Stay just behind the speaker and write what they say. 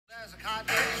as a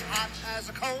codfish, hot as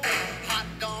a coal. Hot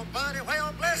dog bunny,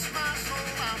 well, bless my soul.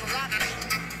 I'm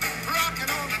rocking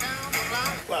on down the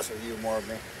block. Less of you, more of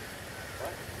me.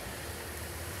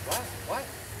 What?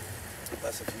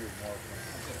 Less of you, more of me.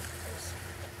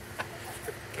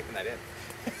 Keeping that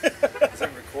in. Is it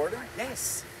recording?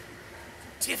 Yes.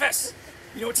 TFS.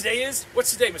 You know what today is?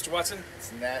 What's today, Mr. Watson?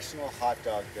 It's National Hot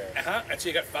Dog Day. And so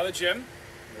you got Father Jim,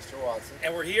 Mr. Watson.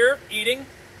 and we're here eating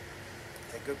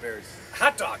Hey, Goodberry's.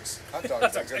 hot dogs. Hot dogs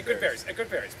Hot dogs at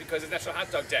Goodberry's, because it's National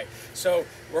Hot Dog Day. So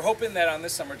we're hoping that on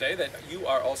this summer day that you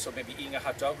are also maybe eating a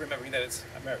hot dog, remembering that it's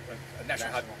American,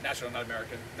 national, not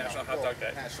American, National Hot Dog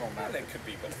Day. National And American. it could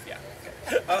be both, yeah.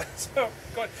 Okay. So,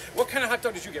 go on. What kind of hot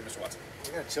dog did you get, Mr. Watson?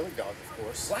 We got a chili dog, of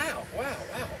course. Wow.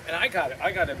 And I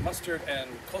got a mustard and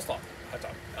coleslaw hot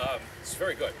dog. It's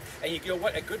very good. And you know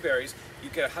what? At Goodberry's, you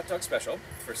get a hot dog special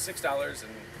for $6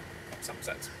 and some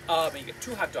cents. And you get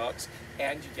 2 hot dogs,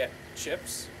 and you get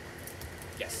chips.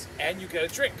 Yes, and you get a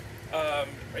drink.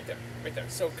 Right there.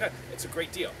 So good. It's a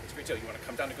great deal. You want to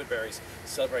come down to Goodberry's,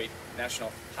 celebrate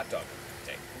National Hot Dog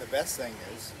Day. And the best thing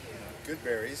is,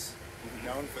 Goodberry's,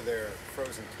 known for their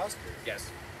frozen custard, Yes.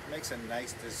 makes a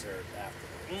nice dessert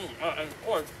afterwards. And of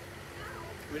course,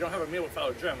 we don't have a meal with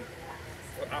Father Jim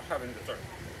without having dessert.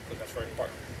 So that's very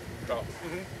important. So,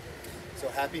 So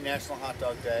happy National Hot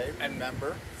Dog Day. And-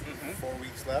 Remember, 4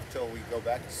 weeks left till we go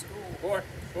back to school.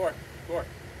 Four. We'll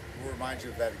remind you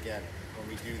of that again when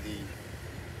we do the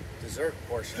dessert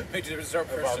portion. Make the dessert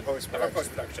Of our portion post-production. of our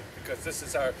post-production, because this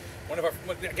is one of our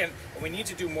again. We need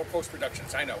to do more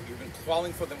post-productions. I know you've been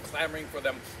calling for them, clamoring for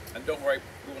them, and don't worry,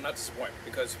 we will not disappoint,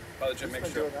 because Father Jim Who's makes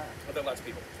been sure. doing that? Well, there are lots of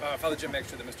people. Father Jim makes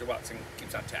sure that Mr. Watson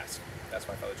keeps on task. That's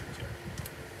why Father Jim is here.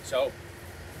 So,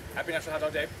 happy National Hot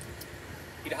Dog Day.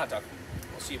 Eat a hot dog.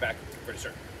 We'll see you back for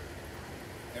dessert,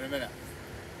 In a minute.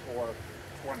 Or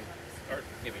 20. or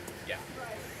maybe yeah.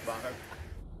 Bye.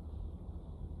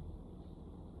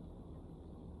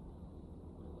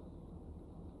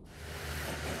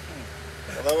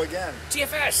 Hello again.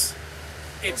 TFS.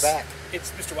 It's back.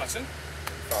 It's Mr. Watson,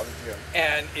 Father Jim.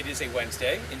 and it is a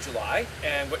Wednesday in July.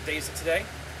 And what day is it today?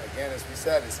 Again, as we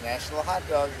said, it's National Hot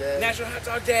Dog Day. National Hot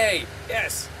Dog Day.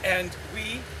 Yes, and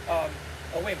we. Oh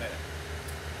wait a minute.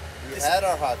 We this- had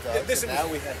our hot dogs, this and is- now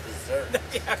we have dessert.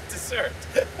 We have dessert.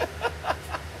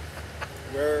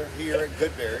 We're here at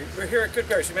Goodberry, We're here at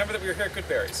Goodberry's. Remember that we were here at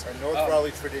Goodberry's. our North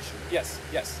Raleigh tradition. Yes.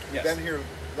 We've been here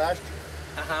last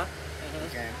year. Uh-huh. We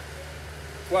came.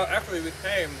 Well, actually, we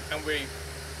came and we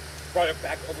brought it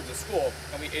back over to school,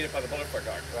 and we ate it by the butterfly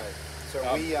garden. Right. So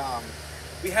Um,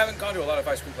 We haven't gone to a lot of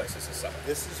ice cream places this summer.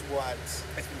 this is what,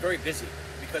 It's been very busy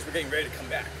because we're getting ready to come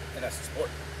back, and that's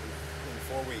important. in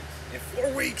 4 weeks, In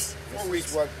 4 weeks. this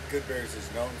is what Goodberry's is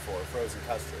known for, frozen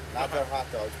custard. Not their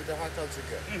hot dogs, but their hot dogs are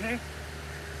good.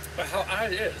 But how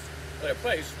odd it is that a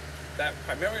place that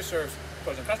primarily serves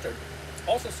frozen custard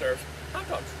also serves hot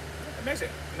dogs. Amazing.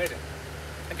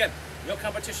 Again, no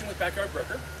competition with Backyard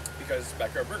Burger, because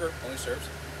Backyard Burger only serves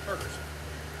burgers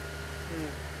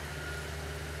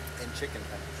And chicken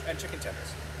tenders. and chicken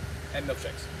tenders and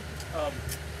milkshakes. And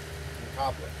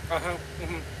cobbler.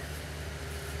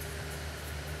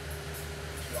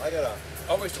 Well, I got a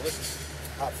Always delicious.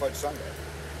 hot fudge sundae.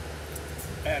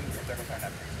 And they're going to find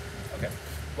napkins. Okay,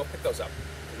 we'll pick those up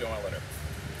if you don't want to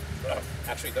litter.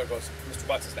 Actually, there goes Mr.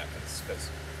 Watson's napkins, because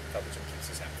Father Jim keeps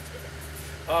his napkins with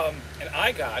him. And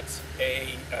I got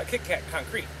a Kit Kat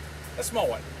Concrete, a small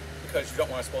one, because you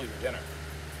don't want to spoil your dinner.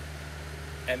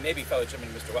 And maybe Father Jim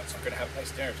and Mr. Watson are going to have a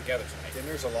nice dinner together tonight.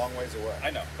 Dinner's a long ways away.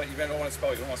 I know, but you don't want to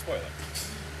spoil it. You don't want to spoil it.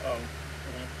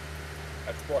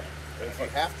 That's important. If you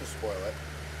have to spoil it,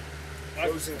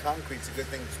 frozen concrete's a good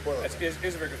thing to spoil it It with.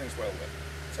 is a very good thing to spoil it with.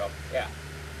 So, yeah.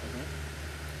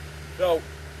 So,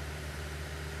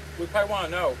 we probably want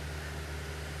to know,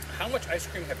 how much ice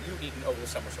cream have you eaten over the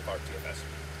summer so far at TFS?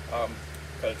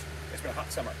 Because it's been a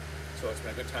hot summer, so it's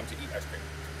been a good time to eat ice cream.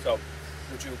 So,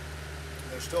 would you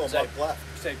There's still a say, month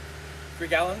left. say 3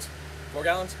 gallons, 4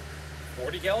 gallons,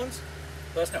 40 gallons?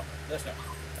 Let us know.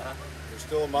 Uh-huh. There's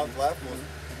still a month left.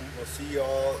 We'll see you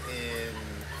all in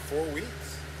 4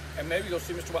 weeks. And maybe you'll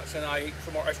see Mr. Watson and I eat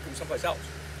some more ice cream someplace else.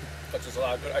 But there's a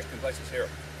lot of good ice cream places here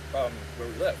where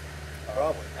we live.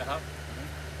 Probably.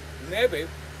 Maybe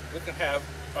we can have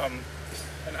an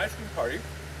ice cream party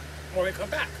when we come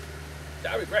back.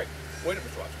 That would be great. Wouldn't it,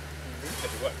 Mr. Watson?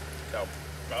 If you would. So,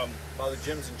 Father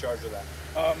Jim's in charge of that.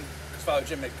 because Father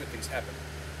Jim makes good things happen.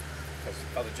 Because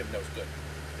Father Jim knows good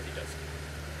that he does.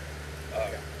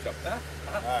 So,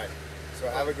 All right. So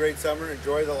have a great summer.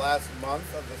 Enjoy the last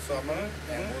month of the summer,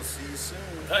 and we'll see you soon.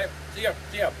 All right, see ya.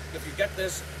 If you get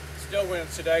this, still when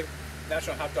it's today,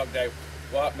 National Hot Dog Day,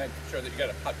 go out and make sure that you get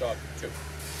a hot dog too.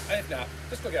 And if not,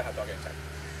 just go get a hot dog anytime.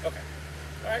 Okay.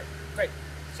 All right. Great.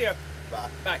 See ya. Bye.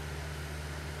 Bye.